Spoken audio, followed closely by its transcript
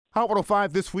Hot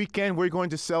 105 this weekend, we're going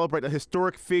to celebrate a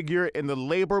historic figure in the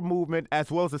labor movement as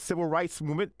well as the civil rights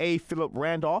movement, A. Phillip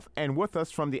Randolph. And with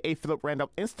us from the A. Phillip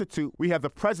Randolph Institute, we have the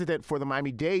president for the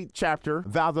Miami-Dade chapter,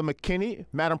 Velda McKinney.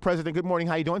 Madam President, good morning.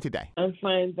 How are you doing today? I'm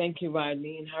fine, thank you,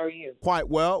 Rodney. And how are you? Quite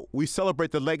well. We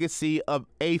celebrate the legacy of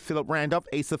A. Phillip Randolph,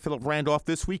 Asa Phillip Randolph,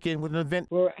 this weekend with an event.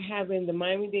 We're having the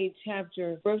Miami-Dade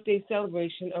chapter birthday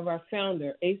celebration of our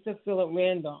founder, Asa Phillip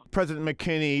Randolph. President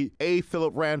McKinney, A.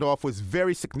 Phillip Randolph was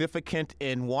very significant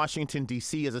in Washington,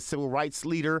 D.C. as a civil rights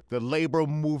leader, the labor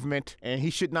movement, and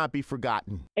he should not be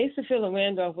forgotten. Asa Phillip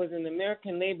Randolph was an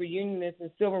American labor unionist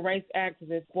and civil rights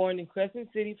activist born in Crescent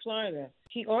City, Florida.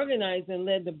 He organized and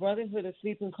led the Brotherhood of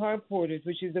Sleeping Car Porters,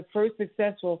 which is the first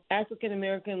successful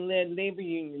African-American-led labor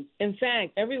union. In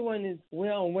fact, everyone is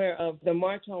well aware of the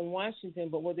March on Washington,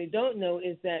 but what they don't know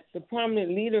is that the prominent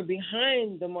leader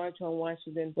behind the March on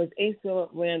Washington was A.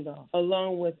 Phillip Randolph,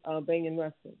 along with Bayard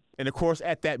Rustin. And, of course,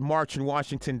 at that march in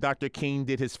Washington, Dr. King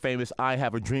did his famous I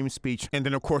Have a Dream speech, and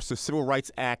then, of course, the Civil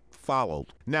Rights Act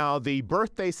followed. Now, the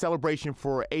birthday celebration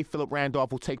for A. Phillip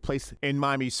Randolph will take place in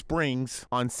Miami Springs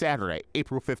on Saturday,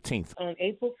 April 15th. On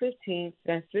April 15th,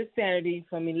 that's this Saturday,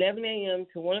 from 11 a.m.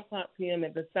 to 1 o'clock p.m.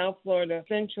 at the South Florida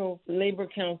Central Labor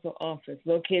Council office,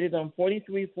 located on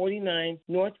 4349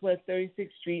 Northwest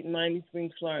 36th Street, Miami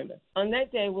Springs, Florida. On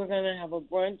that day, we're going to have a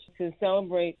brunch to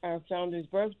celebrate our founder's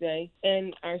birthday,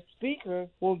 and our speaker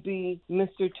will be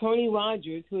Mr. Tony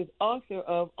Rogers, who is author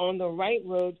of On the Right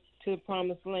Road to the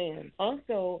Promised Land.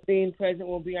 Also being present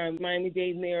will be our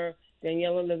Miami-Dade Mayor,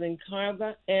 Daniella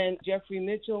Levin-Cava, and Jeffrey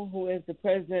Mitchell, who is the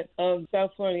president of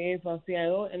South Florida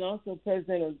AFL-CIO and also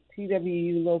president of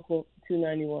TWU Local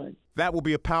 291. That will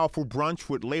be a powerful brunch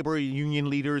with labor union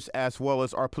leaders as well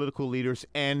as our political leaders.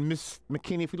 And Ms.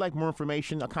 McKinney, if you'd like more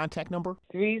information, a contact number?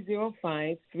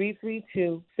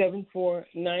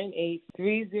 305-332-7498,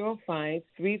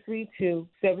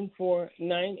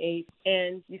 305-332-7498.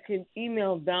 And you can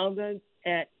email Velda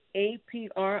at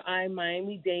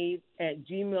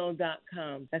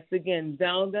aprimiamidade@gmail.com. That's again,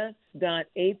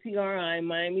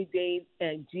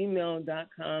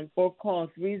 velda.aprimiamidade@gmail.com, or call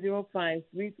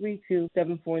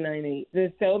 305-332-7498.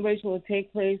 The celebration will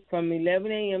take place from 11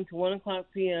 a.m. to 1 o'clock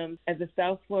p.m. at the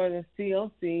South Florida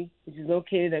CLC, which is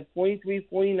located at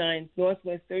 4349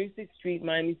 Northwest 36th Street,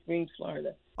 Miami Springs,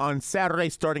 Florida. On Saturday,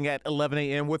 starting at 11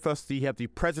 a.m. with us, you have the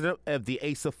president of the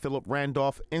Asa Phillip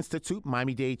Randolph Institute,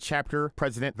 Miami-Dade chapter,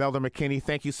 President Velda McKinney.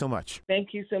 Thank you so much.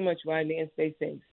 Thank you so much, Rodney, and stay safe.